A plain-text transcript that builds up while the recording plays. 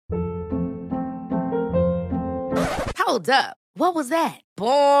Hold up. What was that?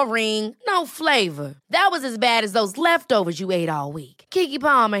 Boring. No flavor. That was as bad as those leftovers you ate all week. Keke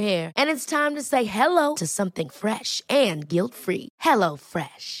Palmer here, and it's time to say hello to something fresh and guilt-free. Hello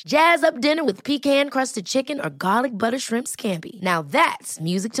Fresh. Jazz up dinner with pecan-crusted chicken or garlic butter shrimp scampi. Now that's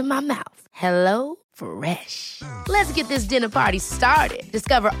music to my mouth. Hello Fresh. Let's get this dinner party started.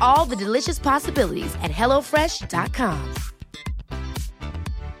 Discover all the delicious possibilities at hellofresh.com.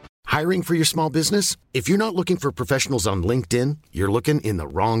 Hiring for your small business? If you're not looking for professionals on LinkedIn, you're looking in the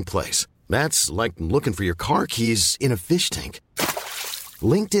wrong place. That's like looking for your car keys in a fish tank.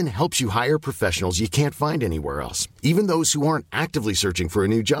 LinkedIn helps you hire professionals you can't find anywhere else, even those who aren't actively searching for a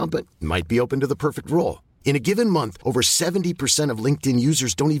new job but might be open to the perfect role. In a given month, over 70% of LinkedIn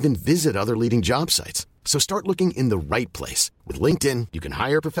users don't even visit other leading job sites. So start looking in the right place. With LinkedIn, you can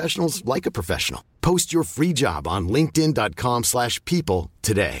hire professionals like a professional. Post your free job on linkedin.com/people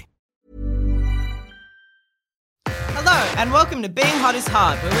today. Hello, and welcome to Being Hot is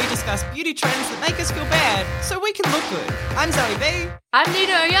Hard, where we discuss beauty trends that make us feel bad so we can look good. I'm Zoe B. I'm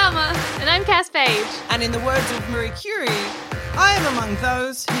Nina Oyama. And I'm Cass Page. And in the words of Marie Curie, I am among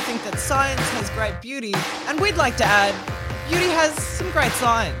those who think that science has great beauty, and we'd like to add, beauty has some great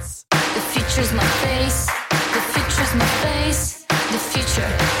science. The future's my face, the future's my face, the future's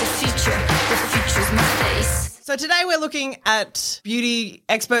my face. So today we're looking at beauty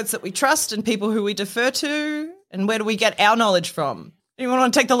experts that we trust and people who we defer to, and where do we get our knowledge from? Anyone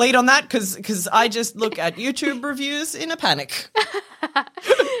want to take the lead on that? Because I just look at YouTube reviews in a panic.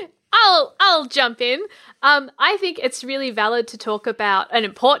 I'll jump in. I think it's really valid to talk about, and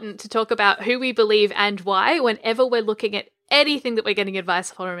important to talk about, who we believe and why whenever we're looking at anything that we're getting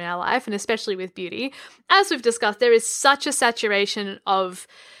advice for in our life, and especially with beauty. As we've discussed, there is such a saturation of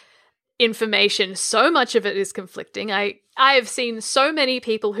information. So much of it is conflicting. I have seen so many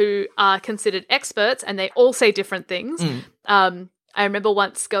people who are considered experts and they all say different things. I remember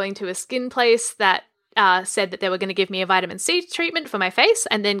once going to a skin place that said that they were going to give me a vitamin C treatment for my face,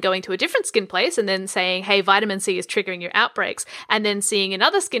 and then going to a different skin place and then saying, hey, vitamin C is triggering your outbreaks, and then seeing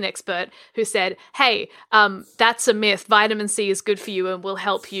another skin expert who said, hey, that's a myth. Vitamin C is good for you and will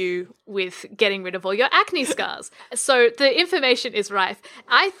help you with getting rid of all your acne scars. So the information is rife.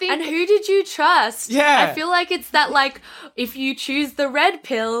 I think. And who did you trust? Yeah. I feel like it's that, like, if you choose the red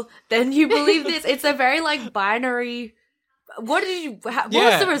pill, then you believe this. It's a very, like, binary. What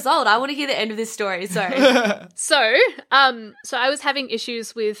was the result? I want to hear the end of this story. Sorry. So I was having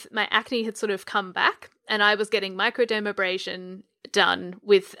issues with my acne had sort of come back, and I was getting microdermabrasion done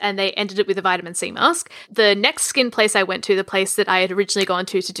with, and they ended it with a vitamin C mask. The next skin place I went to, the place that I had originally gone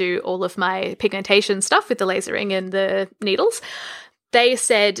to do all of my pigmentation stuff with the lasering and the needles, they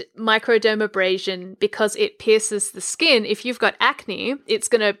said microdermabrasion, because it pierces the skin. If you've got acne, it's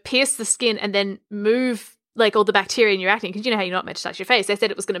going to pierce the skin and then move like all the bacteria in your acne, because you know how you're not meant to touch your face. They said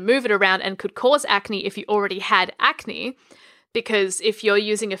it was going to move it around and could cause acne if you already had acne, because if you're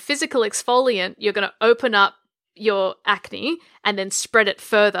using a physical exfoliant, you're going to open up your acne and then spread it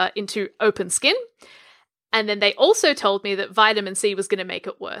further into open skin. And then they also told me that vitamin C was going to make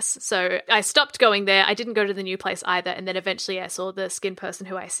it worse. So I stopped going there. I didn't go to the new place either. And then eventually I saw the skin person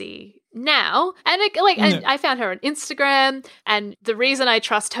who I see now. And and I found her on Instagram. And the reason I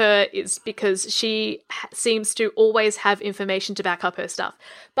trust her is because she seems to always have information to back up her stuff.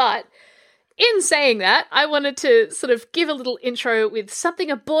 But in saying that, I wanted to sort of give a little intro with something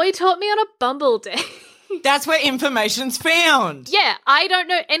a boy taught me on a Bumble date. That's where information's found. Yeah, I don't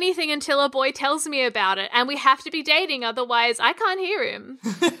know anything until a boy tells me about it, and we have to be dating, otherwise I can't hear him.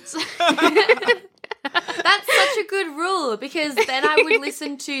 That's such a good rule, because then I would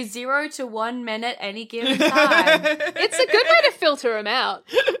listen to 0 to 1 minute any given time. It's a good way to filter him out.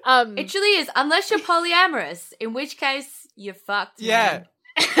 It truly is, unless you're polyamorous, in which case you're fucked. Yeah. Man.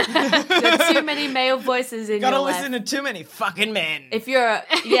 There are too many male voices in your life. Gotta listen to too many fucking men. If you're a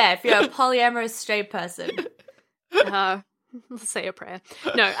polyamorous straight person. Let's say a prayer.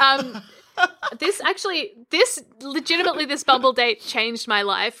 No, this Bumble date changed my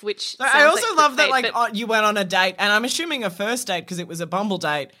life, which I also like love that, clickbait, like, you went on a date, and I'm assuming a first date because it was a Bumble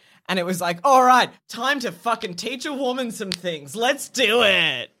date, and it was like, all right, time to fucking teach a woman some things. Let's do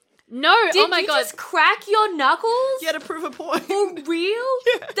it. No, Did oh my you God. just crack your knuckles? Yeah, to prove a point. For real?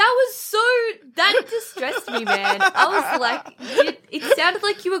 Yeah. That distressed me, man. I was like, it sounded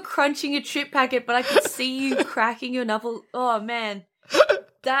like you were crunching a chip packet, but I could see you cracking your knuckle. Oh, man.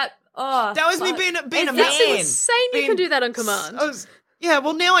 That was me being a man. That's insane. You can do that on command. Yeah,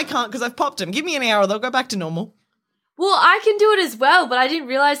 well, now I can't because I've popped them. Give me an hour, they'll go back to normal. Well, I can do it as well, but I didn't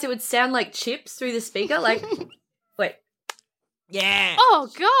realize it would sound like chips through the speaker. Like, wait. Yeah. Oh,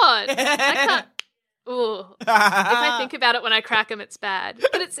 God. I can't. Ooh. If I think about it when I crack them, it's bad.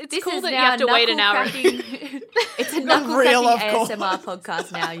 But it's This cool is that you now have to wait an hour. It's a knuckle Real, cracking of course. ASMR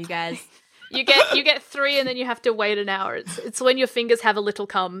podcast now, you guys. You get 3 and then you have to wait an hour. It's when your fingers have a little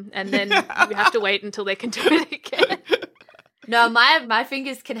cum and then you have to wait until they can do it again. No, my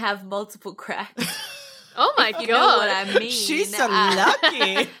fingers can have multiple cracks. Oh my You god. know what I mean. She's so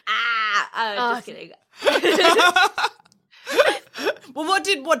lucky. Just kidding. Well,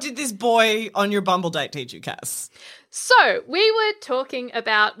 what did this boy on your Bumble date teach you, Cass? So, we were talking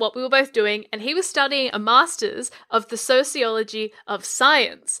about what we were both doing, and he was studying a master's of the sociology of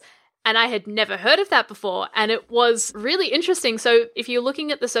science. And I had never heard of that before, and it was really interesting. So, if you're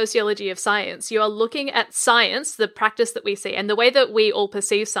looking at the sociology of science, you are looking at science, the practice that we see, and the way that we all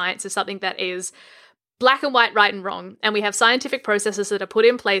perceive science is something that is black and white, right and wrong, and we have scientific processes that are put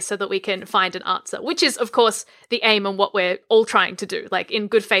in place so that we can find an answer, which is, of course, the aim and what we're all trying to do. Like, in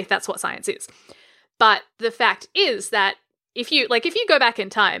good faith, that's what science is. But the fact is that if you go back in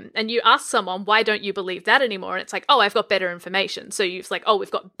time and you ask someone, why don't you believe that anymore? And it's like, oh, I've got better information. So you're like, oh,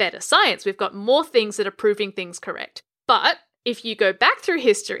 we've got better science. We've got more things that are proving things correct. But if you go back through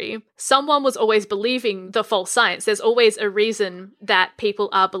history, someone was always believing the false science. There's always a reason that people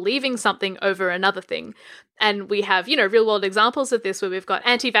are believing something over another thing. And we have, real world examples of this where we've got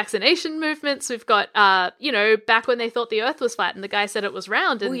anti-vaccination movements. We've got, back when they thought the earth was flat and the guy said it was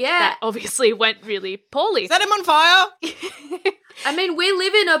round. And that obviously went really poorly. Set him on fire. I mean, we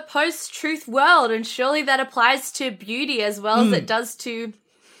live in a post-truth world, and surely that applies to beauty as well as it does to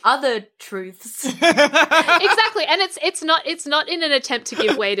other truths. Exactly. And it's not in an attempt to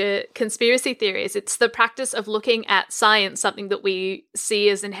give way to conspiracy theories. It's the practice of looking at science, something that we see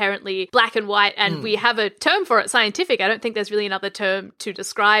as inherently black and white, and we have a term for it, scientific. I don't think there's really another term to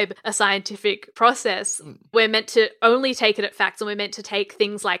describe a scientific process. We're meant to only take it at facts, and we're meant to take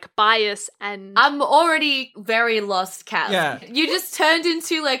things like bias and... I'm already very lost, Kat. Yeah. You just turned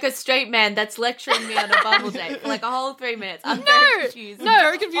into like a straight man that's lecturing me on a Bumble date for like a whole 3 minutes. I'm very confused.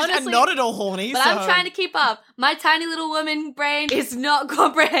 Very confused honestly, and not at all horny. But so. I'm trying to keep up. My tiny little woman brain is not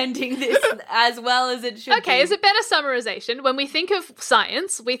comprehending this as well as it should be. Okay, as a better summarization, when we think of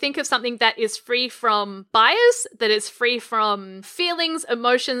science, we think of something that is free from bias, that is free from feelings,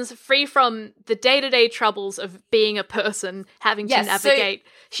 emotions, free from the day-to-day troubles of being a person having to navigate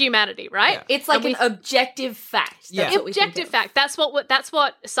humanity, right? Yeah. It's like an objective fact. That's what we think Objective of. fact. That's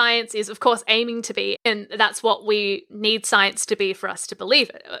what science is, of course, aiming to be, and that's what we need science to be for us to believe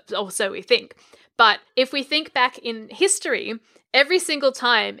it, or so we think. But if we think back in history, every single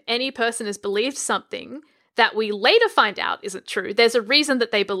time any person has believed something that we later find out isn't true, there's a reason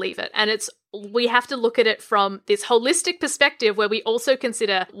that they believe it. And we have to look at it from this holistic perspective where we also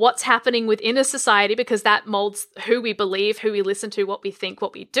consider what's happening within a society, because that molds who we believe, who we listen to, what we think,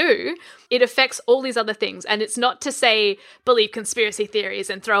 what we do. It affects all these other things. And it's not to say believe conspiracy theories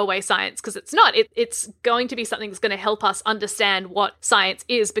and throw away science, because it's not. It's going to be something that's going to help us understand what science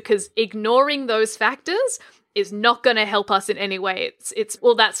is, because ignoring those factors is not going to help us in any way.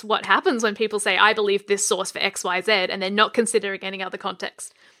 Well, that's what happens when people say, I believe this source for X, Y, Z, and they're not considering any other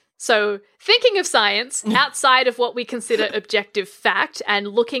context. So thinking of science outside of what we consider objective fact and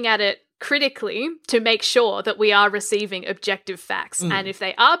looking at it critically to make sure that we are receiving objective facts. And if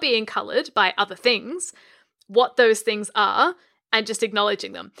they are being coloured by other things, what those things are, and just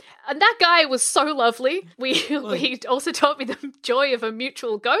acknowledging them. And that guy was so lovely. He also taught me the joy of a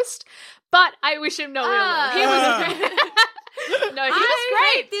mutual ghost, but I wish him no ill will. He was great. No, he was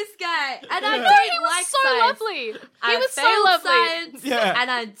I great. hate this guy, and I No, don't he was like so science. lovely. He I was so failed lovely. science, Yeah. and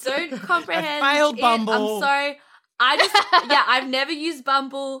I don't comprehend I failed it. Bumble. I'm sorry. I've never used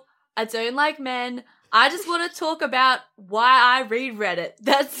Bumble. I don't like men. I just want to talk about why I read Reddit.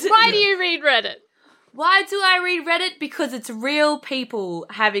 Why do you read Reddit? Why do I read Reddit? Because it's real people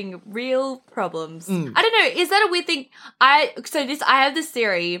having real problems. I don't know. Is that a weird thing? I have this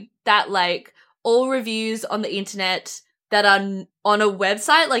theory that like all reviews on the internet that are on a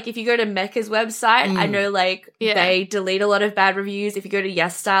website, like if you go to Mecca's website, I know like they delete a lot of bad reviews. If you go to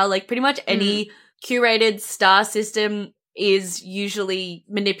YesStyle, like pretty much any curated star system is usually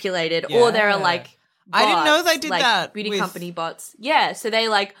manipulated, or there are like bots, I didn't know they did like that beauty with- company bots. Yeah, so they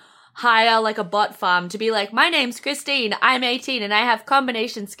like hire like a bot farm to be like, my name's Christine, I'm 18 and I have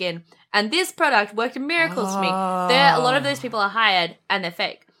combination skin, and this product worked miracles for me. A lot of those people are hired and they're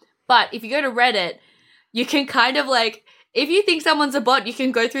fake. But if you go to Reddit, you can kind of like, if you think someone's a bot, you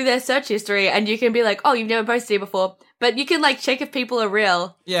can go through their search history and you can be like, oh, you've never posted here before. But you can like check if people are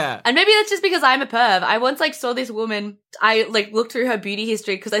real. Yeah. And maybe that's just because I'm a perv. I once like saw this woman, I like looked through her beauty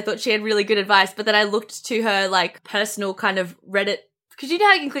history because I thought she had really good advice, but then I looked to her like personal kind of Reddit because you know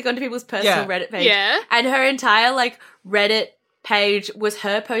how you can click onto people's personal Reddit page? Yeah. And her entire, like, Reddit page was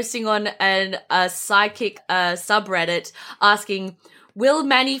her posting on a psychic subreddit asking, will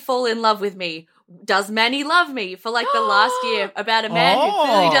Manny fall in love with me? Does Manny love me? For, like, the last year, about a man who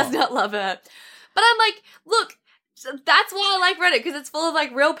clearly does not love her. But I'm like, look, that's why I like Reddit, because it's full of,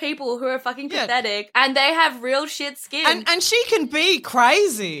 like, real people who are fucking pathetic, and they have real shit skin. And she can be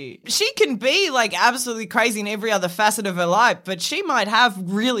crazy. She can be, like, absolutely crazy in every other facet of her life, but she might have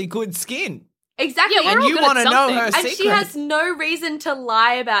really good skin. Exactly. Yeah, And you want to know her secret. And she has no reason to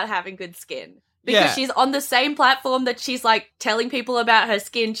lie about having good skin. Because she's on the same platform that she's, like, telling people about her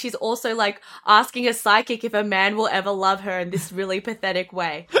skin. She's also, like, asking a psychic if a man will ever love her in this really pathetic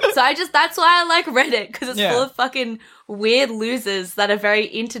way. So that's why I like Reddit, because it's full of fucking weird losers that are very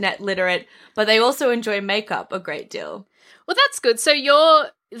internet literate, but they also enjoy makeup a great deal. Well, that's good. So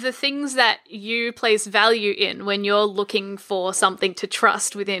the things that you place value in when you're looking for something to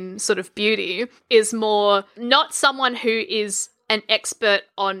trust within sort of beauty is more not someone who is an expert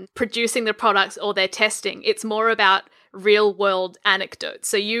on producing the products or their testing. It's more about real world anecdotes.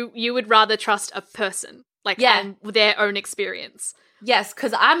 So you would rather trust a person, like, and their own experience. Yes,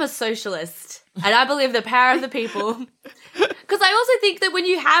 because I'm a socialist and I believe the power of the people. Because I also think that when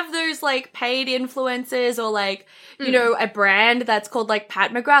you have those, like, paid influencers or, like, you know, a brand that's called, like,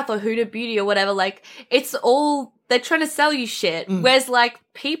 Pat McGrath or Huda Beauty or whatever, like, it's all, they're trying to sell you shit. Whereas, like,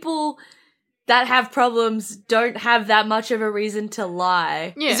 people that have problems don't have that much of a reason to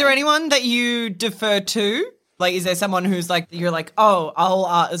lie. Yeah. Is there anyone that you defer to? Like, is there someone who's like, you're like, oh,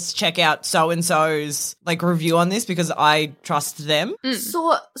 I'll check out so-and-so's, like, review on this because I trust them?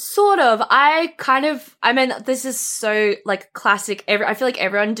 Sort of. I mean, this is so, like, classic. I feel like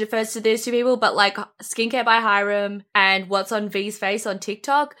everyone defers to these two people, but, like, Skincare by Hiram and What's on V's Face on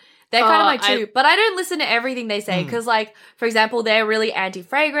TikTok, they're kind of my two. But I don't listen to everything they say because, like, for example, they're really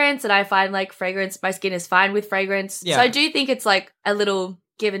anti-fragrance and I find, like, fragrance, my skin is fine with fragrance. Yeah. So I do think it's, like, a little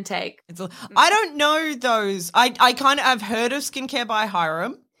give and take. I don't know those. I kind of have heard of Skincare by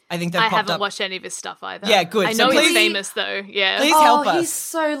Hiram. I think they've popped up. I haven't watched any of his stuff either. Yeah, good. I know he's famous though. Yeah. Please help us. He's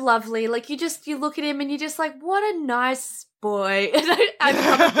so lovely. Like, you look at him and you're just like, what a nice boy.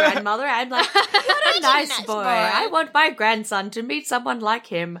 I'm a grandmother. I'm like, what a nice boy. I want my grandson to meet someone like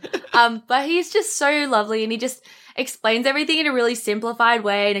him. But he's just so lovely and he just explains everything in a really simplified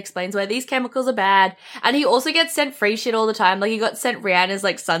way and explains why these chemicals are bad. And he also gets sent free shit all the time. Like, he got sent Rihanna's,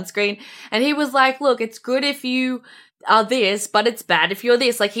 like, sunscreen and he was like, look, it's good if you are this, but it's bad if you're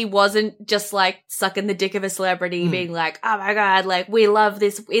this. Like, he wasn't just, like, sucking the dick of a celebrity being like, oh my God, like, we love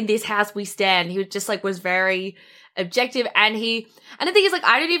this, in this house we stand. He was just, like, was very objective and the thing is, like,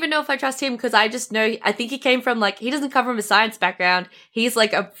 I don't even know if I trust him because I just know, I think he came from, like, he doesn't come from a science background. He's,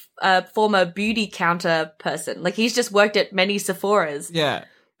 like, a former beauty counter person. Like, he's just worked at many Sephoras. Yeah.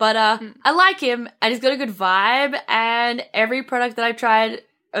 But I like him and he's got a good vibe and every product that I've tried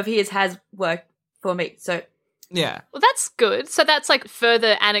of his has worked for me. So yeah. Well, that's good. So that's, like,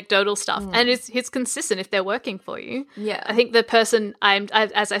 further anecdotal stuff. And it's consistent if they're working for you. Yeah. I think the person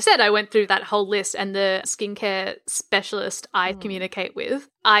as I said, I went through that whole list and the skincare specialist I communicate with,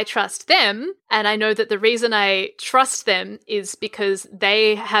 I trust them. And I know that the reason I trust them is because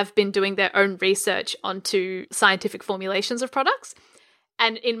they have been doing their own research onto scientific formulations of products.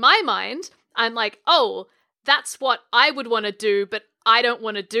 And in my mind, I'm like, oh, that's what I would want to do, but I don't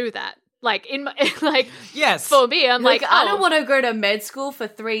want to do that. Like, in my, like, yes. For me, I'm like, I don't want to go to med school for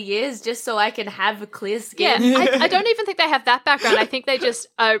 3 years just so I can have a clear skin. Yeah, I don't even think they have that background. I think they just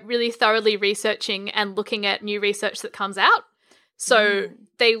are really thoroughly researching and looking at new research that comes out. So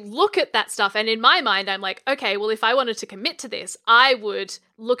they look at that stuff. And in my mind, I'm like, okay, well, if I wanted to commit to this, I would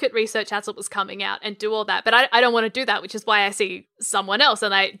look at research as it was coming out and do all that. But I don't want to do that, which is why I see someone else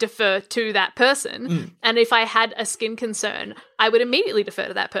and I defer to that person. And if I had a skin concern, I would immediately defer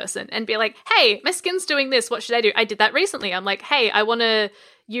to that person and be like, hey, my skin's doing this. What should I do? I did that recently. I'm like, hey, I want to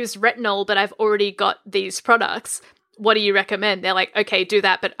use retinol, but I've already got these products. What do you recommend? They're like, okay, do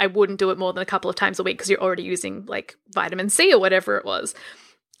that, but I wouldn't do it more than a couple of times a week because you're already using, like, vitamin C or whatever it was.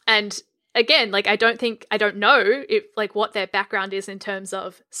 And again, like, I don't know if, like, what their background is in terms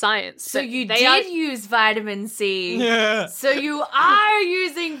of science. So you did use vitamin C. Yeah. So you are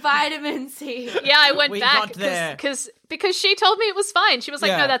using vitamin C. Yeah, I went We back got there. because she told me it was fine. She was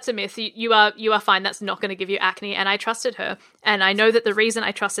like, no, that's a myth. You are fine. That's not going to give you acne. And I trusted her. And I know that the reason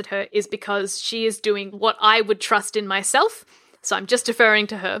I trusted her is because she is doing what I would trust in myself. So I'm just deferring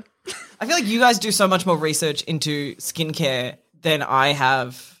to her. I feel like you guys do so much more research into skincare than I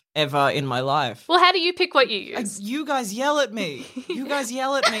have ever in my life. Well, how do you pick what you use? You guys yell at me. You guys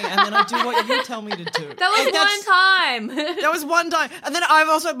yell at me, and then I do what you tell me to do. That was one time. That was one time. And then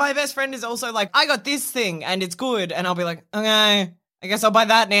my best friend is also like, I got this thing and it's good. And I'll be like, okay, I guess I'll buy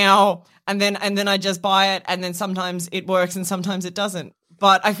that now. And then I just buy it. And then sometimes it works and sometimes it doesn't.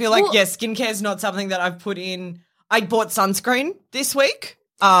 But I feel like, skincare is not something that I've put in. I bought sunscreen this week.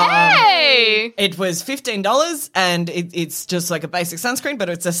 Hey! It was $15 and it's just like a basic sunscreen, but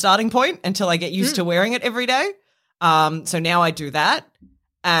it's a starting point until I get used to wearing it every day. So now I do that,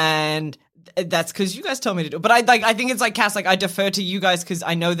 and that's because you guys told me to do it. But I think it's like Cass, like I defer to you guys because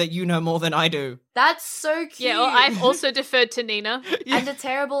I know that you know more than I do. That's so cute. Yeah, well, I've also deferred to Nina. And a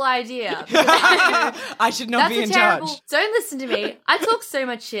terrible idea. I should not be in charge. Don't listen to me. I talk so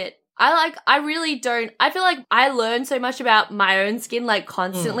much shit. I really don't. I feel like I learn so much about my own skin, like,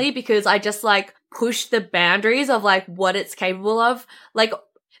 constantly because I just, like, push the boundaries of, like, what it's capable of. Like,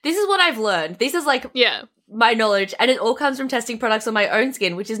 this is what I've learned. This is, like, my knowledge, and it all comes from testing products on my own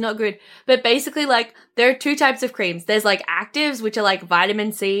skin, which is not good. But basically, like, there are two types of creams. There's, like, actives, which are, like,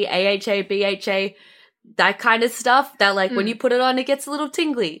 vitamin C, AHA, BHA, that kind of stuff that, like, when you put it on, it gets a little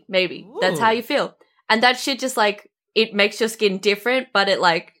tingly, maybe. Ooh. That's how you feel. And that shit just, like, it makes your skin different, but it,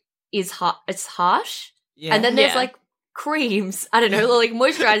 like, it's harsh. Yeah. And then there's like creams, I don't know, like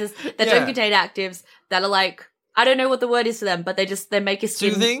moisturizers that don't contain actives that are like, I don't know what the word is for them, but they make your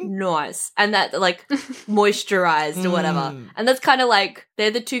skin soothing? Nice and that like moisturized or whatever. And that's kind of like,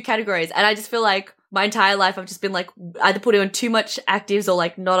 they're the two categories. And I just feel like my entire life I've just been like either putting on too much actives or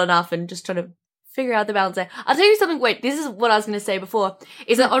like not enough and just trying to figure out the balance there. I'll tell you something, wait, this is what I was going to say before,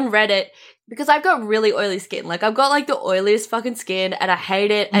 is that on Reddit, because I've got really oily skin. Like, I've got, like, the oiliest fucking skin, and I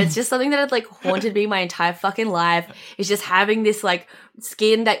hate it, and it's just something that had, like, haunted me my entire fucking life. It's just having this, like,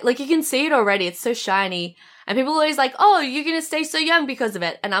 skin that, like, you can see it already. It's so shiny. And people are always like, oh, you're going to stay so young because of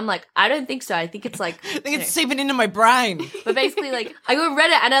it. And I'm like, I don't think so. I think it's, like... I think it's seeping into my brain. But basically, like, I go on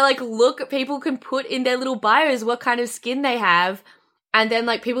Reddit, and I, like, look, people can put in their little bios what kind of skin they have. And then,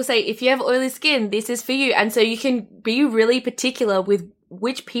 like, people say, if you have oily skin, this is for you. And so you can be really particular with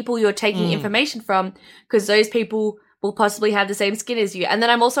which people you're taking information from, because those people will possibly have the same skin as you. And then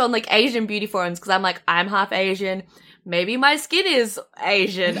I'm also on, like, Asian beauty forums, because I'm like, I'm half Asian. Maybe my skin is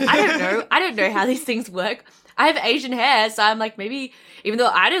Asian. I don't know. I don't know how these things work. I have Asian hair, so I'm like, maybe, even though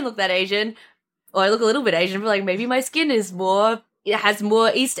I don't look that Asian, or I look a little bit Asian, but, like, maybe my skin is more, it has more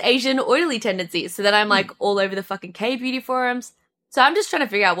East Asian oily tendencies. So then I'm, like, all over the fucking K-beauty forums. So I'm just trying to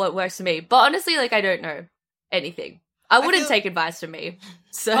figure out what works for me. But honestly, like, I don't know anything. I wouldn't take advice from me.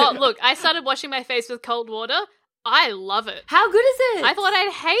 So look, I started washing my face with cold water. I love it. How good is it? I thought I'd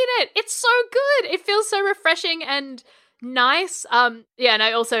hate it. It's so good. It feels so refreshing and nice. And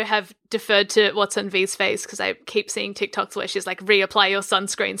I also have deferred to what's on V's face because I keep seeing TikToks where she's like, reapply your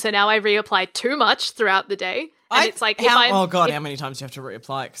sunscreen. So now I reapply too much throughout the day. And it's like, how many times do you have to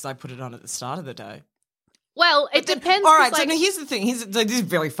reapply it? Because I put it on at the start of the day. Well, it depends. All right, so now here's the thing. This is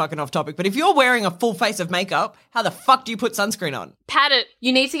very fucking off topic, but if you're wearing a full face of makeup, how the fuck do you put sunscreen on? Pat it.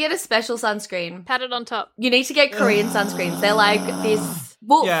 You need to get a special sunscreen. Pat it on top. You need to get Korean sunscreens. They're like this.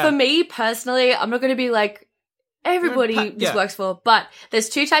 Well, for me personally, I'm not going to be like everybody this works for, but there's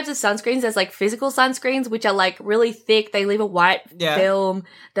two types of sunscreens. There's like physical sunscreens, which are like really thick. They leave a white film.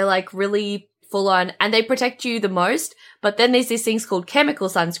 They're like really full on and they protect you the most. But then there's these things called chemical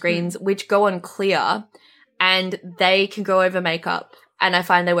sunscreens, which go on clear. And they can go over makeup. And I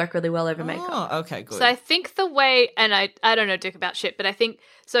find they work really well over makeup. Oh, okay, good. So I think the way, and I don't know dick about shit, but I think,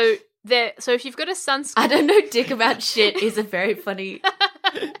 so if you've got a sunscreen. I don't know dick about shit is a very funny,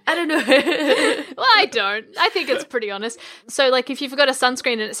 I don't know. Well, I don't. I think it's pretty honest. So like if you've got a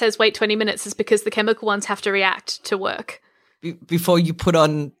sunscreen and it says wait 20 minutes, it's because the chemical ones have to react to work. Before you put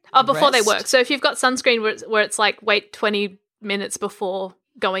on before they work. So if you've got sunscreen where it's like wait 20 minutes before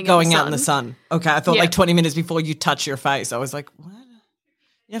going out in the sun. Okay, I thought like 20 minutes before you touch your face. I was like, what?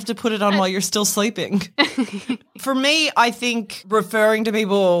 You have to put it on while you're still sleeping. For me, I think referring to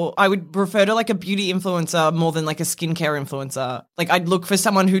people, I would refer to like a beauty influencer more than like a skincare influencer. Like I'd look for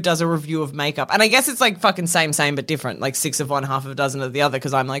someone who does a review of makeup. And I guess it's like fucking same but different. Like 6 of one, half a dozen of the other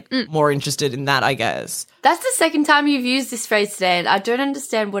because I'm like more interested in that, I guess. That's the second time you've used this phrase today and I don't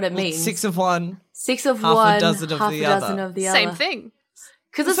understand what it means. 6 of one. 6 of half one, a dozen of half the a dozen other. of the other. Same thing.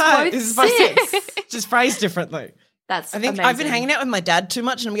 Because it's both 6. Just phrased differently. That's I think amazing. I've been hanging out with my dad too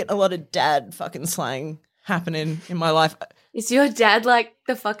much and I'm getting a lot of dad fucking slang happening in my life. Is your dad like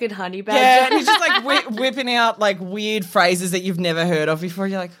the fucking honey badger? Yeah, and he's just like whipping out like weird phrases that you've never heard of before.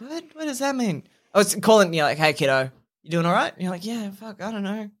 You're like, what does that mean? I was calling you like, hey kiddo, you doing all right? And you're like, yeah, fuck, I don't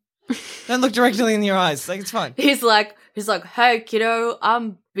know. Don't look directly in your eyes. Like, it's fine. He's like, hey, kiddo,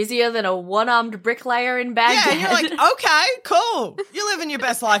 I'm busier than a one-armed bricklayer in Baghdad. Yeah, and you're like, okay, cool. You're living your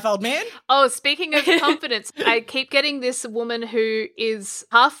best life, old man. Oh, speaking of confidence, I keep getting this woman who is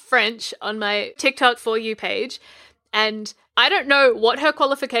half French on my TikTok For You page, and I don't know what her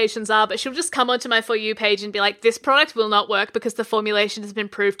qualifications are, but she'll just come onto my For You page and be like, this product will not work because the formulation has been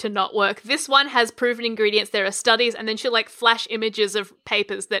proved to not work. This one has proven ingredients. There are studies. And then she'll like flash images of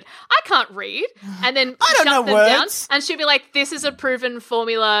papers that I can't read and then I don't shut know them words. down. And she'll be like, this is a proven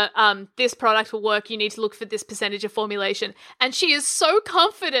formula. This product will work. You need to look for this percentage of formulation. And she is so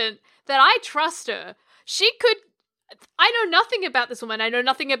confident that I trust her. I know nothing about this woman. I know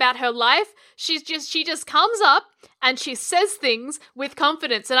nothing about her life. She just comes up and she says things with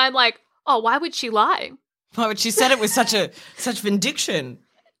confidence. And I'm like, oh, why would she lie? Why would she said it with such vindiction?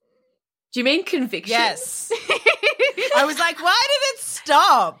 Do you mean conviction? Yes. I was like, why did it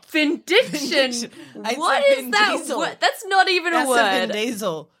stop? Vindiction. What is that word? That's not even a word. Vin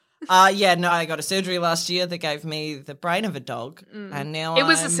Diesel. I got a surgery last year that gave me the brain of a dog, and now It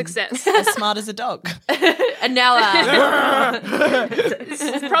was a success. as smart as a dog. And now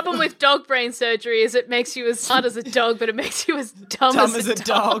The problem with dog brain surgery is it makes you as smart as a dog, but it makes you as dumb as a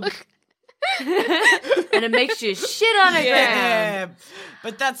dog. and it makes you shit on the ground. Yeah,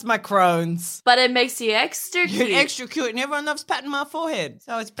 but that's my Crohn's. But it makes you extra cute. You're extra cute, and everyone loves patting my forehead,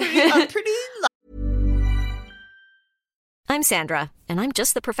 so it's pretty. I'm pretty. I'm Sandra, and I'm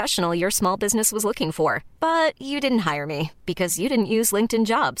just the professional your small business was looking for. But you didn't hire me because you didn't use LinkedIn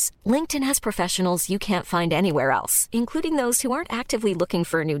Jobs. LinkedIn has professionals you can't find anywhere else, including those who aren't actively looking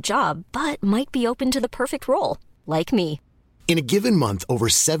for a new job, but might be open to the perfect role, like me. In a given month, over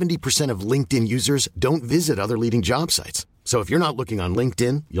 70% of LinkedIn users don't visit other leading job sites. So if you're not looking on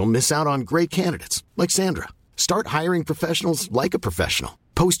LinkedIn, you'll miss out on great candidates like Sandra. Start hiring professionals like a professional.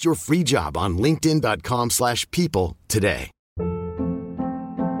 Post your free job on linkedin.com/people today.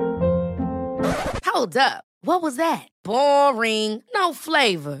 Hold up. What was that? Boring. No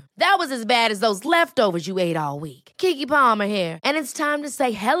flavor. That was as bad as those leftovers you ate all week. Keke Palmer here, and it's time to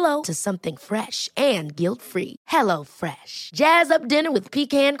say hello to something fresh and guilt-free. Hello Fresh. Jazz up dinner with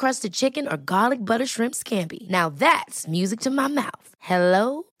pecan-crusted chicken or garlic butter shrimp scampi. Now that's music to my mouth.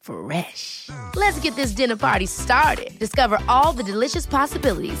 Hello Fresh. Let's get this dinner party started. Discover all the delicious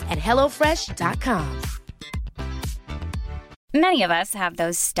possibilities at hellofresh.com. Many of us have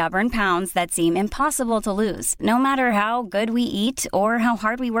those stubborn pounds that seem impossible to lose, no matter how good we eat or how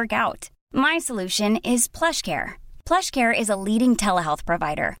hard we work out. My solution is PlushCare. PlushCare is a leading telehealth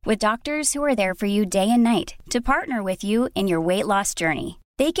provider with doctors who are there for you day and night to partner with you in your weight loss journey.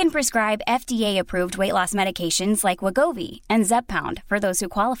 They can prescribe FDA-approved weight loss medications like Wegovy and Zepbound for those who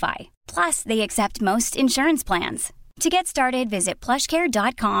qualify. Plus, they accept most insurance plans. To get started, visit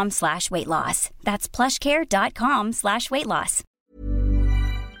plushcare.com/weightloss. That's plushcare.com/weightloss.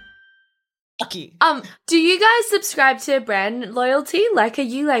 Do you guys subscribe to brand loyalty? Like, are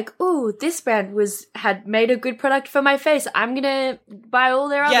you like, ooh, this brand had made a good product for my face, I'm gonna buy all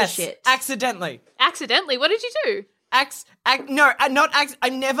their other shit? Accidentally. Accidentally? What did you do? I'm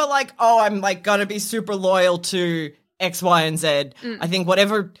never like, I'm like gonna be super loyal to X, Y, and Z. I think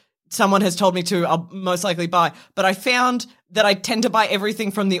whatever someone has told me to, I'll most likely buy. But I found that I tend to buy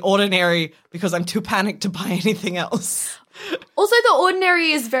everything from The Ordinary because I'm too panicked to buy anything else. Also, The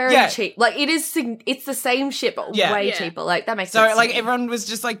Ordinary is very cheap. Like, it's the same shit, but way cheaper. Like, that makes sense. So, like, everyone was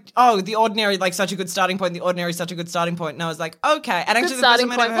just like, oh, The Ordinary, like, such a good starting point. The Ordinary is such a good starting point. And I was like, okay. And actually, good starting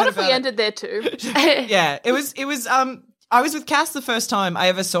point. What if we ended there too? Yeah, it was, I was with Cass the first time I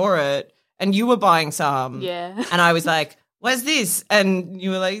ever saw it, and you were buying some. Yeah. And I was like, what's this? And you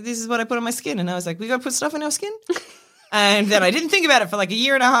were like, this is what I put on my skin. And I was like, we got to put stuff in our skin? And then I didn't think about it for like a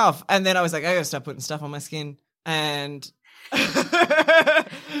year and a half. And then I was like, I got to start putting stuff on my skin. And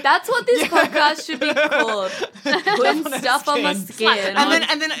that's what this podcast should be called. Putting stuff on my skin.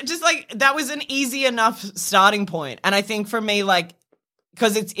 And then just like, that was an easy enough starting point. And I think for me, like,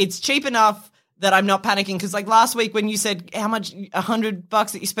 because it's cheap enough that I'm not panicking. Because like last week when you said how much,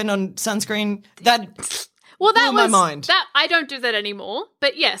 $100 that you spend on sunscreen, that... Well, that blew my mind. That I don't do that anymore.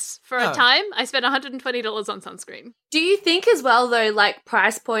 But yes, for a time, I spent $120 on sunscreen. Do you think as well, though, like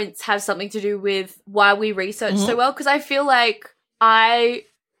price points have something to do with why we research so well? Because I feel like I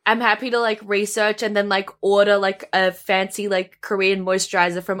am happy to like research and then like order like a fancy like Korean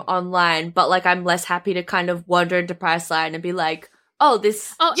moisturizer from online, but like I'm less happy to kind of wander into Priceline and be like,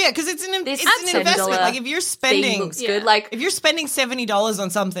 because it's an investment. Like if you're spending, looks good. Like if you're spending $70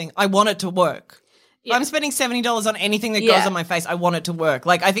 on something, I want it to work. Yeah. I'm spending $70 on anything that goes on my face. I want it to work.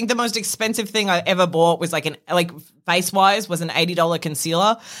 Like, I think the most expensive thing I ever bought was face-wise was an $80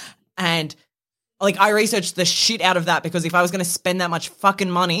 concealer. And like I researched the shit out of that because if I was going to spend that much fucking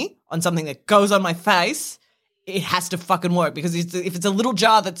money on something that goes on my face, it has to fucking work because if it's a little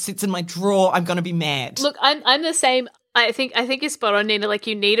jar that sits in my drawer, I'm going to be mad. Look, I'm the same. I think you're spot on, Nina. Like,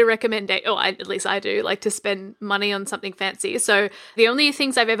 you need a recommendation, or at least I do, like, to spend money on something fancy. So the only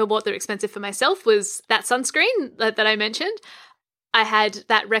things I've ever bought that are expensive for myself was that sunscreen that I mentioned. I had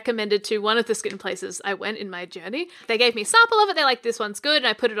that recommended to one of the skin places I went in my journey. They gave me a sample of it. They're like, this one's good. And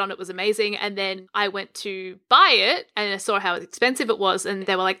I put it on. It was amazing. And then I went to buy it and I saw how expensive it was. And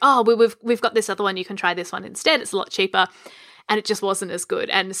they were like, oh, we've got this other one. You can try this one instead. It's a lot cheaper. And it just wasn't as good.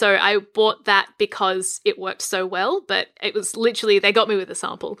 And so I bought that because it worked so well. But it was literally, they got me with a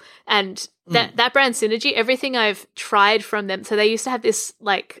sample. And that brand Synergy, everything I've tried from them. So they used to have this,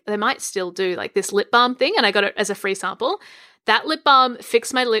 like, they might still do, like, this lip balm thing. And I got it as a free sample. That lip balm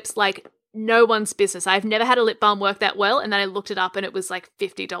fixed my lips like no one's business. I've never had a lip balm work that well. And then I looked it up and it was like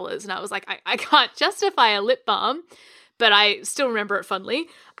 $50. And I was like, I can't justify a lip balm, but I still remember it fondly.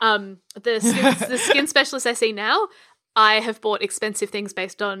 The skin specialist I see now, I have bought expensive things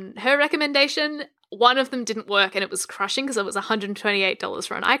based on her recommendation. One of them didn't work and it was crushing because it was $128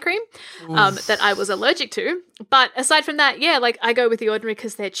 for an eye cream that I was allergic to. But aside from that, yeah, like I go with The Ordinary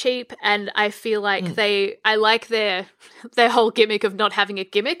because they're cheap and I feel like I like their whole gimmick of not having a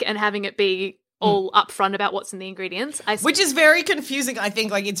gimmick and having it be all upfront about what's in the ingredients. Which is very confusing, I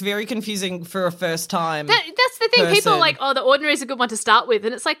think. Like, it's very confusing for a first time. That's the thing. person. People are like, oh, The Ordinary is a good one to start with.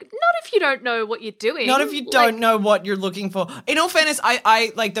 And it's like, not if you don't know what you're doing. Not if you don't know what you're looking for. In all fairness,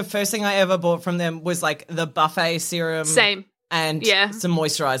 I like the first thing I ever bought from them was like the buffet serum. Same. And some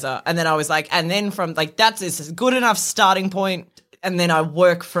moisturizer. And then I was like, and then from like, that's a good enough starting point. And then I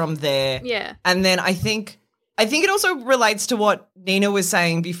work from there. Yeah. And then I think it also relates to what Nina was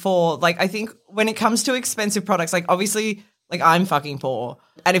saying before. Like, I think when it comes to expensive products, like obviously, like I'm fucking poor.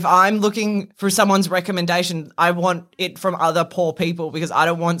 And if I'm looking for someone's recommendation, I want it from other poor people because I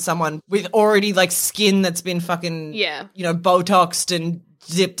don't want someone with already like skin that's been fucking, Botoxed and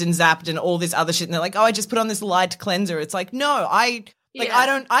zipped and zapped and all this other shit. And they're like, oh, I just put on this light cleanser. It's like, no, I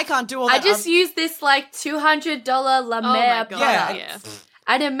can't do all that. I just use this like $200 La Mer product. Yeah.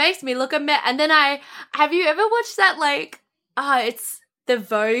 And it makes me look a mess. And then have you ever watched that, like, it's the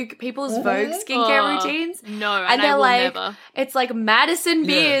Vogue, people's Vogue skincare routines? No, and they're like, never. It's like Madison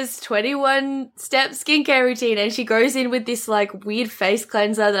Beer's 21-step skincare routine. And she goes in with this, like, weird face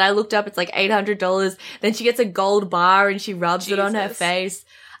cleanser that I looked up. It's like $800. Then she gets a gold bar and she rubs it on her face.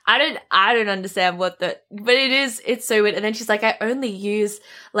 I don't understand but it's so weird. And then she's like, I only use,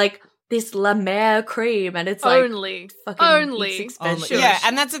 like, this La Mer cream, and it's like it's expensive. Yeah,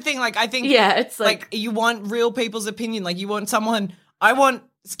 and that's the thing. Like, I think, it's like you want real people's opinion. Like, you want someone. I want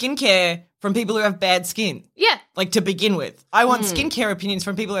skincare from people who have bad skin. Yeah, like to begin with. I want skincare opinions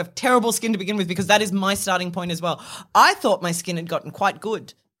from people who have terrible skin to begin with because that is my starting point as well. I thought my skin had gotten quite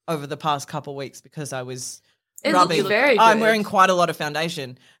good over the past couple of weeks because I was rubbing. Looks very good. I'm wearing quite a lot of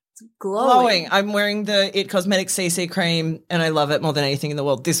foundation. Glowing. I'm wearing the It Cosmetics CC cream and I love it more than anything in the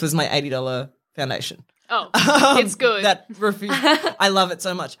world. This was my $80 foundation. Oh, it's good. I love it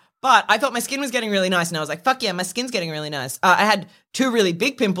so much. But I thought my skin was getting really nice and I was like, fuck yeah, my skin's getting really nice. I had 2 really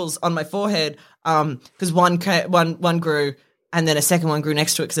big pimples on my forehead because one grew and then a second one grew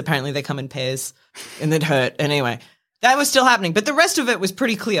next to it because apparently they come in pairs and it hurt. And anyway, that was still happening. But the rest of it was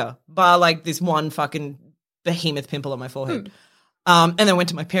pretty clear bar like this one fucking behemoth pimple on my forehead. And then went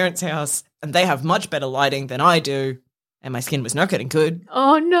to my parents' house and they have much better lighting than I do. And my skin was not getting good.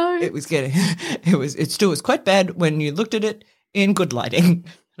 Oh no. It still was quite bad when you looked at it in good lighting. And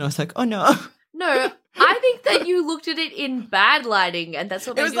I was like, oh no. No, I think that you looked at it in bad lighting and that's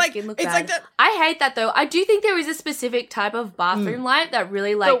what made your skin look bad. Like that. I hate that though. I do think there is a specific type of bathroom light that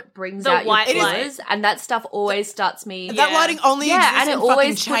really brings out your pores and that stuff always starts me. That lighting only exists and it in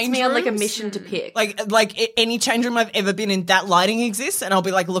always fucking puts me change on like a rooms. mission to pick. Like any change room I've ever been in, that lighting exists and I'll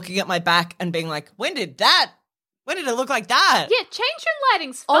be like looking at my back and being like, when did it look like that? Yeah, change room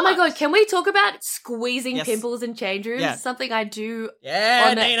lighting's Oh my fun. god, can we talk about squeezing pimples in change rooms? Yeah. Something I do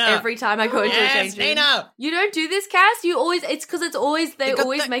Nina. every time I go into a change room. Nina. You don't do this, Cass? They always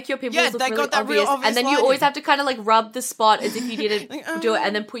make your pimples look really obvious, and then you always have to kind of like rub the spot as if you didn't do it,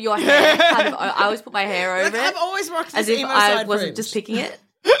 and then put your hair I always put my hair over it. I've always rocked as this if emo I side wasn't fringe. just picking it.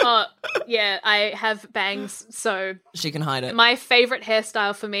 Yeah, I have bangs, so She can hide it. my favorite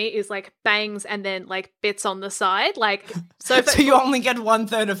hairstyle for me is like bangs and then like bits on the side, like so. So you only get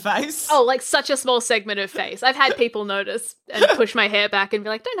 1/3 of face? Oh, like such a small segment of face. I've had people notice and push my hair back and be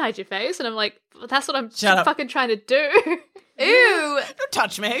like, "Don't hide your face," and I'm like, well, "That's what I'm Shut up. fucking trying to do." Ew, Don't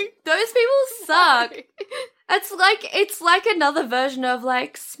touch me. those people suck. It's like another version of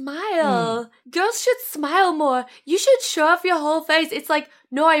like, smile. Girls should smile more. You should show off your whole face. It's like,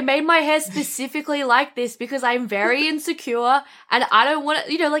 no, I made my hair specifically like this because I'm very insecure and I don't want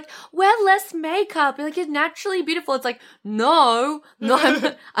to, like, wear less makeup. Like, you're naturally beautiful. It's like, no,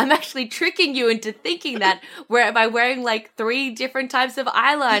 I'm actually tricking you into thinking that by wearing like 3 different types of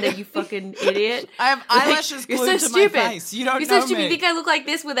eyeliner, you fucking idiot. I have eyelashes glued to my face. You don't know so stupid. me. You think I look like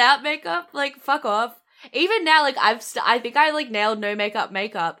this without makeup? Like, fuck off. Even now, like, I think I like nailed no makeup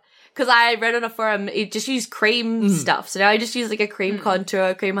because I read on a forum it just used cream stuff. So now I just use like a cream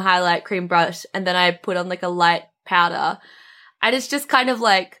contour, cream highlight, cream brush, and then I put on like a light powder, and it's just kind of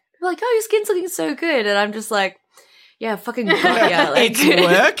like, oh, your skin's looking so good, and I'm just like, yeah, fucking yeah, like, it's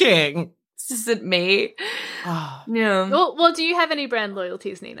working. This isn't me. Yeah. Well, do you have any brand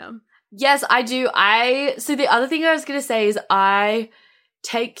loyalties, Nina? Yes, I do. So the other thing I was gonna say is I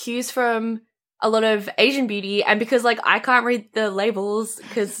take cues from a lot of Asian beauty, and because like I can't read the labels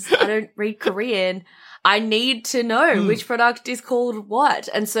because I don't read Korean, I need to know which product is called what,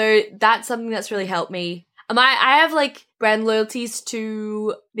 and so that's something that's really helped me. I have like brand loyalties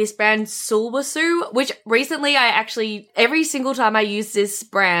to this brand Sulwhasoo, which recently I actually every single time I use this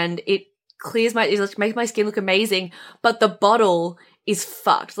brand, it makes my skin look amazing, but the bottle is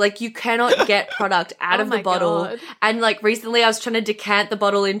fucked. Like, you cannot get product out of the bottle. God. And like recently I was trying to decant the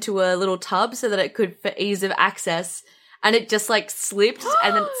bottle into a little tub so that it could for ease of access, and it just like slipped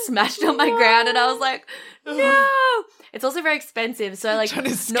and then it smashed on my ground, and I was like, no. It's also very expensive, so like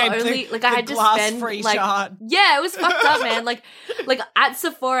not only like I had to spend like shard. Yeah, it was fucked up, man. Like at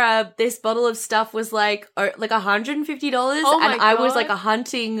Sephora, this bottle of stuff was like $150, and I was like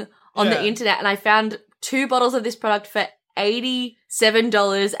hunting on the internet, and I found 2 bottles of this product for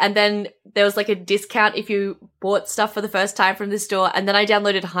 $87, and then there was like a discount if you bought stuff for the first time from the store, and then I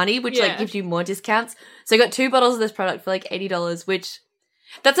downloaded Honey, which like gives you more discounts. So I got 2 bottles of this product for like $80, which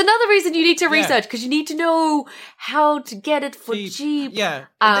that's another reason you need to research, because you need to know how to get it for cheap. Yeah.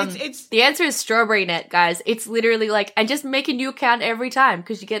 It's the answer is Strawberry Net, guys. It's literally like, and just make a new account every time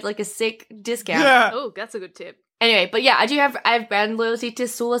because you get like a sick discount. Yeah. Oh, that's a good tip. Anyway, but yeah, I have brand loyalty to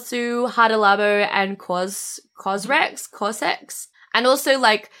Sulwhasoo, Hada Labo, and Cosrx, and also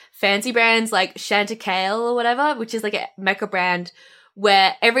like fancy brands like Chanticleer or whatever, which is like a mecha brand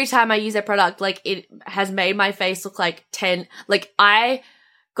where every time I use a product, like it has made my face look like 10. Like I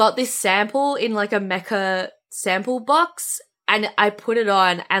got this sample in like a mecha sample box, and I put it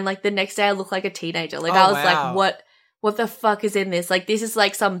on, and like the next day I look like a teenager. Like I was like, what the fuck is in this? Like, this is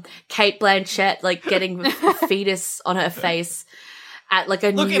like some Kate Blanchett, like, getting a fetus on her face at like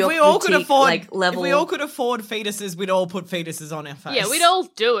a New York boutique, like, level. If we all could afford fetuses, we'd all put fetuses on our face. Yeah, we'd all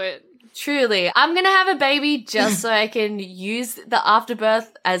do it. Truly. I'm going to have a baby just so I can use the afterbirth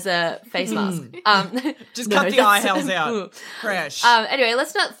as a face mask. Just cut the eye holes out. Fresh. Anyway,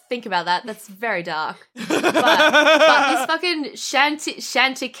 let's not think about that. That's very dark. But this fucking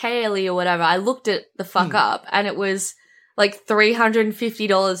Chanticleer or whatever, I looked it the fuck up, and it was like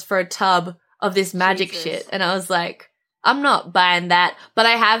 $350 for a tub of this magic shit. And I was like, I'm not buying that. But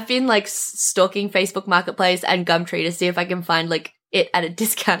I have been like stalking Facebook Marketplace and Gumtree to see if I can find like it at a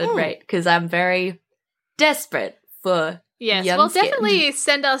discounted rate, because I'm very desperate for young skin. Definitely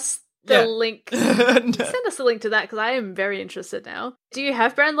send us the link. Send us a link to that, because I am very interested now. Do you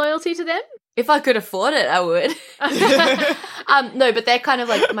have brand loyalty to them? If I could afford it, I would. No, but they're kind of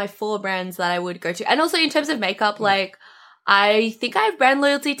like my 4 brands that I would go to. And also in terms of makeup, like I think I have brand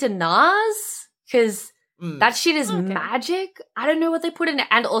loyalty to NARS, because that shit is magic. I don't know what they put in it.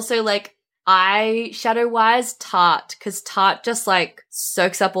 And also like eyeshadow wise, Tarte, because Tarte just like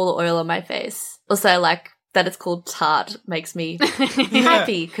soaks up all the oil on my face. Also, I like that it's called Tarte, makes me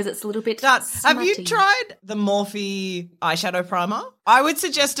happy because it's a little bit smutty. Have you tried the Morphe eyeshadow primer? I would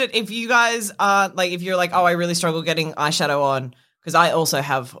suggest it if you guys are like, if you're like, oh, I really struggle getting eyeshadow on, because I also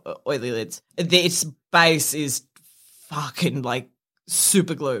have oily lids. Its base is fucking like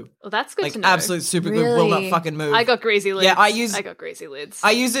super glue. Well, that's good like to know. Absolute super glue. Will not fucking move. I got greasy lids. Yeah, I got greasy lids.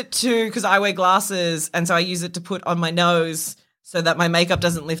 I use it too because I wear glasses, and so I use it to put on my nose so that my makeup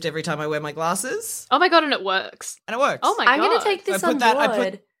doesn't lift every time I wear my glasses. Oh my God, and it works. And it works. Oh my God. I'm going to take this on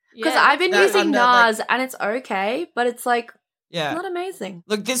board. Because I've been using NARS and it's okay, but it's like not amazing.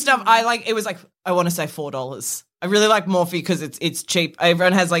 Look, this stuff, it was like, I want to say $4. I really like Morphe because it's cheap.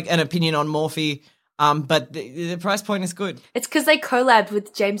 Everyone has like an opinion on Morphe. But the price point is good. It's because they collabed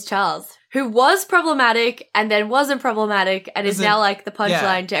with James Charles, who was problematic and then wasn't problematic and is now like the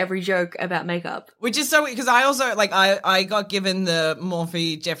punchline to every joke about makeup. Which is so weird because I also like I got given the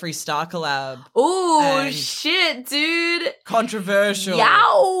Morphe Jeffree Star collab. Oh shit, dude! Controversial.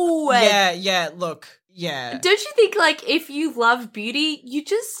 Yow! Yeah. Look, Yeah. Don't you think, like, if you love beauty, you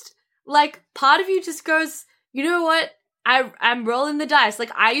just, like, part of you just goes, you know what? I'm rolling the dice.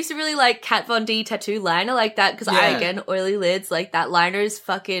 Like, I used to really like Kat Von D tattoo liner like that because again, oily lids, like that liner is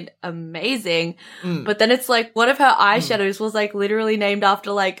fucking amazing. But then it's like one of her eyeshadows was like literally named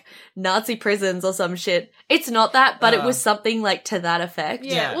after like Nazi prisons or some shit. It's not that, but it was something like to that effect.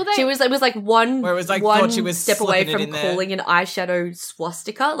 Yeah. Well, It was like one, Where it was like, one thought she was step away slipping it from in there. calling an eyeshadow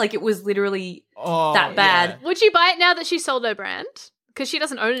swastika. Like it was literally Oh, that bad. Yeah. would you buy it now that she sold her brand? Because she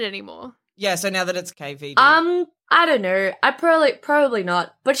doesn't own it anymore. Yeah, so now that it's KVD. I don't know. I probably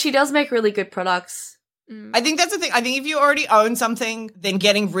not. But she does make really good products. I think that's the thing. I think if you already own something, then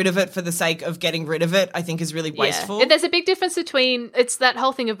getting rid of it for the sake of getting rid of it, I think is really wasteful. Yeah. There's a big difference between, it's that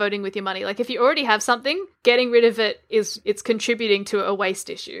whole thing of voting with your money. Like if you already have something, getting rid of it it's contributing to a waste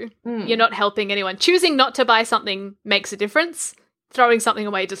issue. You're not helping anyone. Choosing not to buy something makes a difference. Throwing something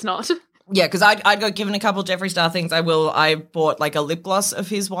away does not. Yeah, because I got given a couple Jeffree Star things. I bought like a lip gloss of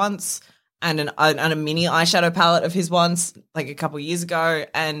his once and a mini eyeshadow palette of his once, like a couple years ago.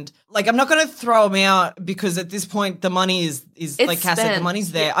 And like, I'm not going to throw them out because at this point the money is like Cass said, the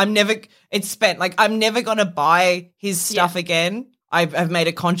money's there. It's spent. Like, I'm never going to buy his stuff again. I've made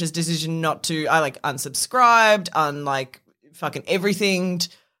a conscious decision not to. I like unsubscribed, fucking everything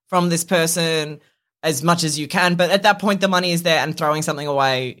from this person as much as you can. But at that point, the money is there, and throwing something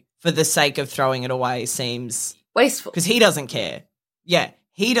away for the sake of throwing it away seems wasteful. Because he doesn't care. Yeah,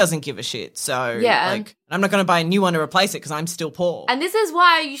 he doesn't give a shit. So, like, I'm not going to buy a new one to replace it because I'm still poor. And this is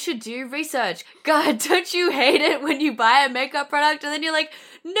why you should do research. God, don't you hate it when you buy a makeup product and then you're like,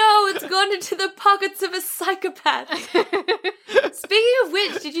 no, it's gone into the pockets of a psychopath. Speaking of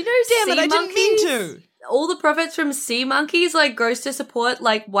which, did you know Damn sea it, I monkeys? didn't mean to. All the profits from sea monkeys like goes to support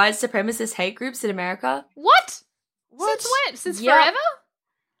like white supremacist hate groups in America. What? What? Since when? Since Yep. forever?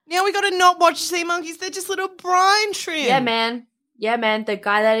 Now we got to not watch sea monkeys. They're just little brine shrimp. Yeah, man. Yeah, man. The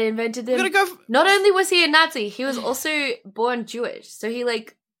guy that invented them. We got to go. Not only was he a Nazi, he was also born Jewish. So he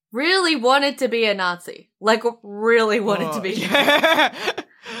like really wanted to be a Nazi. Like really wanted to be. Yeah.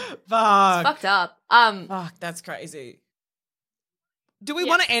 Fuck. Fucked up. Fuck, that's crazy. Do we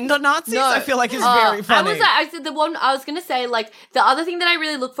want to end on Nazis? No. I feel like it's very funny. I said the one I was gonna say, like, the other thing that I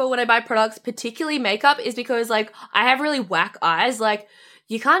really look for when I buy products, particularly makeup, is because like I have really whack eyes. Like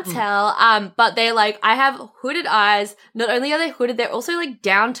you can't tell, but they're like I have hooded eyes. Not only are they hooded, they're also like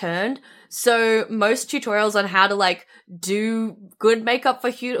downturned. So most tutorials on how to like do good makeup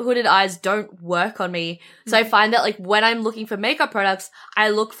for hooded eyes don't work on me. So I find that like when I'm looking for makeup products, I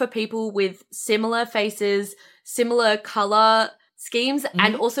look for people with similar faces, similar color schemes,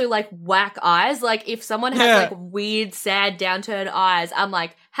 and also like whack eyes. Like if someone has like weird, sad, downturned eyes, I'm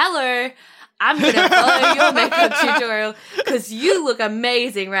like, hello, I'm gonna follow your makeup tutorial because you look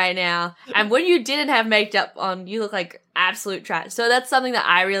amazing right now. And when you didn't have makeup on, you look like absolute trash. So that's something that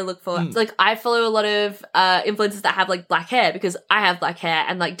I really look for. So, like I follow a lot of influencers that have like black hair because I have black hair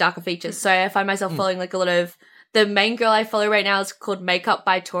and like darker features. So I find myself following like a lot of. The main girl I follow right now is called Makeup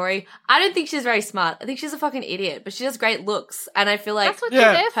by Tori. I don't think she's very smart. I think she's a fucking idiot, but she has great looks. And I feel like That's what you're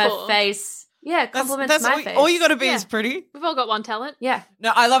there her for. face, compliments That's my all, face. all you got to be is pretty. We've all got one talent. Yeah.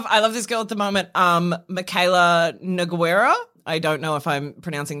 No, I love this girl at the moment, Michaela Noguera. I don't know if I'm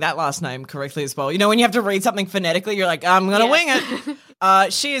pronouncing that last name correctly as well. You know, when you have to read something phonetically, you're like, I'm going to wing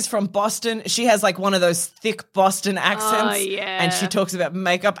it. She is from Boston. She has like one of those thick Boston accents. Oh, yeah. And she talks about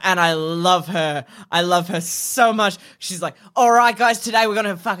makeup and I love her. I love her so much. She's like, all right, guys, today we're going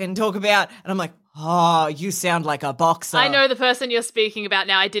to fucking talk about, and I'm like, oh, you sound like a boxer. I know the person you're speaking about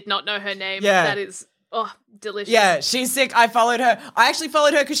now. I did not know her name. Yeah. That is, delicious. Yeah, she's sick. I followed her. I actually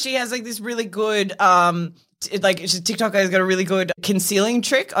followed her because she has like this really good, TikTok has got a really good concealing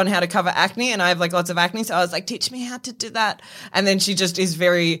trick on how to cover acne, and I have like lots of acne, so I was like, teach me how to do that. And then she just is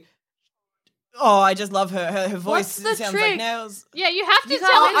very. Oh, I just love her. Her voice What's the sounds trick? like nails. Yeah, you have to You tell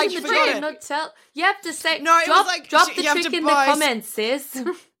can't I mention the forgot trick, it. not tell. You have to say, No, it drop, was like, drop you the have trick to in the buy- comments, sis.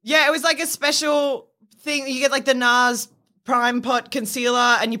 Yeah, it was like a special thing. You get like the NARS Prime Pot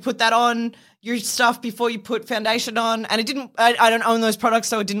concealer, and you put that on your stuff before you put foundation on. And it didn't. I don't own those products,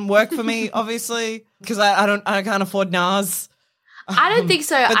 so it didn't work for me, obviously, because I can't afford NARS. I don't think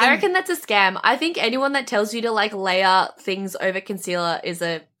so. but I then- reckon that's a scam. I think anyone that tells you to like layer things over concealer is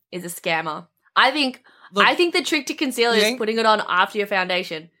a scammer. I think Look, the trick to concealer you is ain't- putting it on after your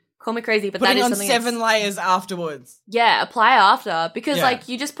foundation. Call me crazy, but Putting that is on something 7 layers afterwards. Yeah, apply after. Because, Yeah. like,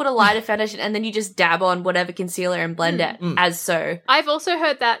 you just put a lighter foundation and then you just dab on whatever concealer and blend it as so. I've also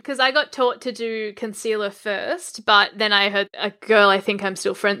heard that because I got taught to do concealer first, but then I heard a girl I think I'm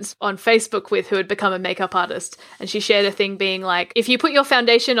still friends on Facebook with who had become a makeup artist, and she shared a thing being like, if you put your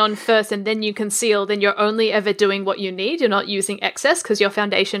foundation on first and then you conceal, then you're only ever doing what you need. You're not using excess because your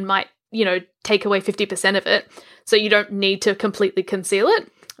foundation might, take away 50% of it. So you don't need to completely conceal it.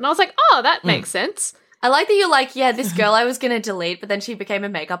 And I was like, oh, that makes sense. I like that you're like, yeah, this girl I was going to delete, but then she became a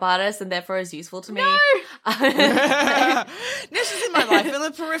makeup artist and therefore is useful to me. No, she's in my life in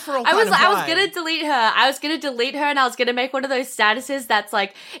the peripheral. I was going to delete her. I was going to delete her and I was going to make one of those statuses that's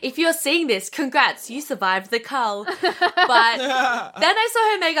like, if you're seeing this, congrats, you survived the cull. But then I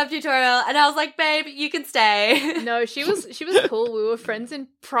saw her makeup tutorial and I was like, babe, you can stay. No, she was cool. We were friends in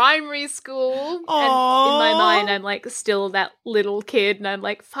primary school. Aww. And in my mind, I'm like still that little kid and I'm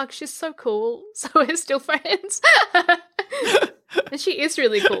like, fuck, she's so cool. So we're still friends. And she is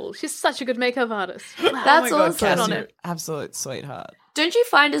really cool. She's such a good makeup artist. That's God, awesome. Cass, on you're it. absolute sweetheart. Don't you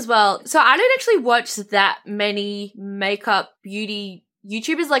find as well? So I don't actually watch that many makeup beauty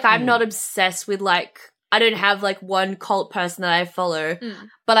YouTubers. Like I'm not obsessed with I don't have one cult person that I follow,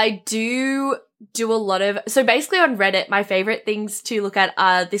 but I do a lot of, so basically on Reddit, my favorite things to look at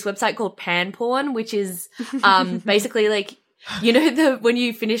are this website called Pan Porn, which is basically when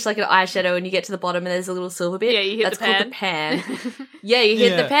you finish an eyeshadow and you get to the bottom and there's a little silver bit? Yeah, you hit that's the pan. called the pan. Yeah, you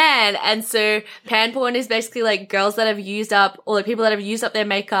hit the pan. And so pan porn is basically girls that have used up, or people that have used up their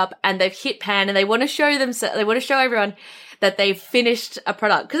makeup and they've hit pan and they want to show everyone that they've finished a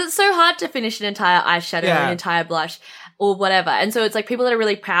product. Because it's so hard to finish an entire eyeshadow or an entire blush or whatever. And so it's people that are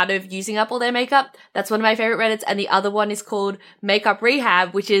really proud of using up all their makeup. That's one of my favorite Reddits. And the other one is called Makeup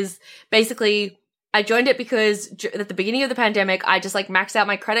Rehab, which is basically, I joined it because at the beginning of the pandemic, I just maxed out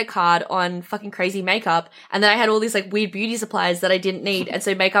my credit card on fucking crazy makeup. And then I had all these weird beauty supplies that I didn't need. And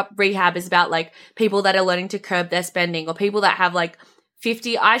so Makeup Rehab is about people that are learning to curb their spending, or people that have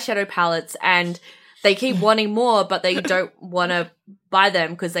 50 eyeshadow palettes and they keep wanting more, but they don't want to buy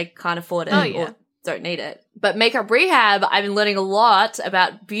them because they can't afford it or don't need it. But Makeup Rehab, I've been learning a lot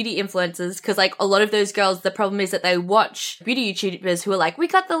about beauty influencers because a lot of those girls, the problem is that they watch beauty YouTubers who are we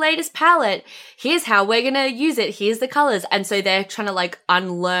got the latest palette. Here's how we're going to use it. Here's the colors. And so they're trying to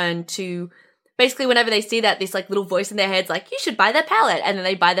unlearn to basically whenever they see that, this little voice in their head's you should buy that palette. And then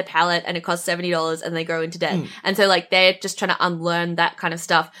they buy the palette and it costs $70 and they go into debt. And so they're just trying to unlearn that kind of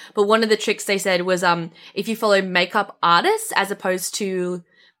stuff. But one of the tricks they said was if you follow makeup artists as opposed to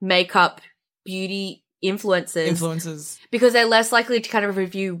makeup beauty influencers, because they're less likely to kind of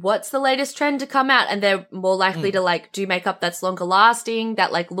review what's the latest trend to come out, and they're more likely to do makeup that's longer lasting,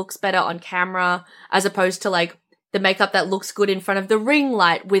 that looks better on camera, as opposed to the makeup that looks good in front of the ring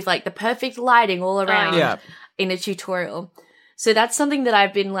light with the perfect lighting all around in a tutorial. So that's something that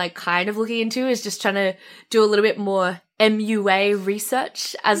I've been kind of looking into, is just trying to do a little bit more MUA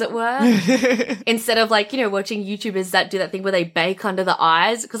research, as it were, instead of watching YouTubers that do that thing where they bake under the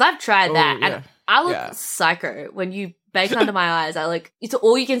eyes, because I've tried that and I look psycho when you bake under my eyes. It's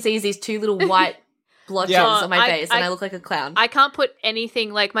all you can see is these two little white blotches on my face, and I look like a clown. I can't put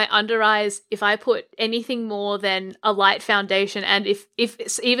anything my under eyes. If I put anything more than a light foundation, and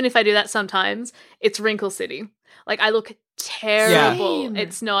even if I do that sometimes, it's Wrinkle City. I look terrible. Same.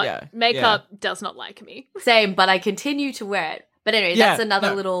 It's not makeup does not like me. Same, but I continue to wear it. But anyway, that's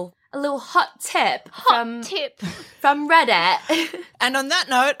another little hot tip from Reddit. And on that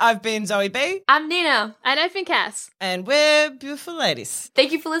note, I've been Zoe B. I'm Nina. And I've been Cass. And we're beautiful ladies.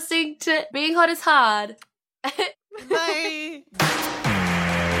 Thank you for listening to Being Hot is Hard. Bye.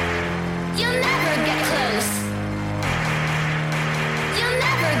 You'll never get close. You'll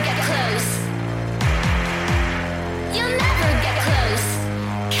never get close. You'll never get close.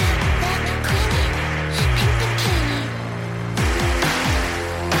 Cut that queenie, pink bikini.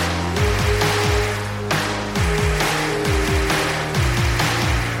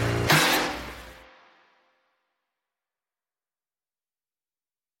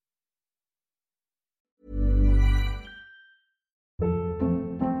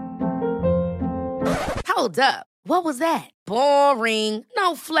 Hold up. What was that? Boring.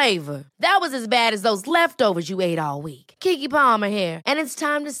 No flavor. That was as bad as those leftovers you ate all week. Keke Palmer here, and it's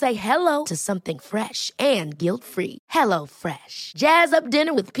time to say hello to something fresh and guilt-free. Hello Fresh. Jazz up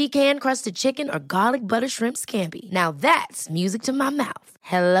dinner with pecan-crusted chicken or garlic butter shrimp scampi. Now that's music to my mouth.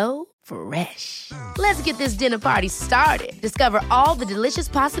 Hello Fresh. Let's get this dinner party started. Discover all the delicious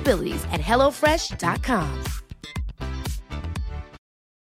possibilities at HelloFresh.com.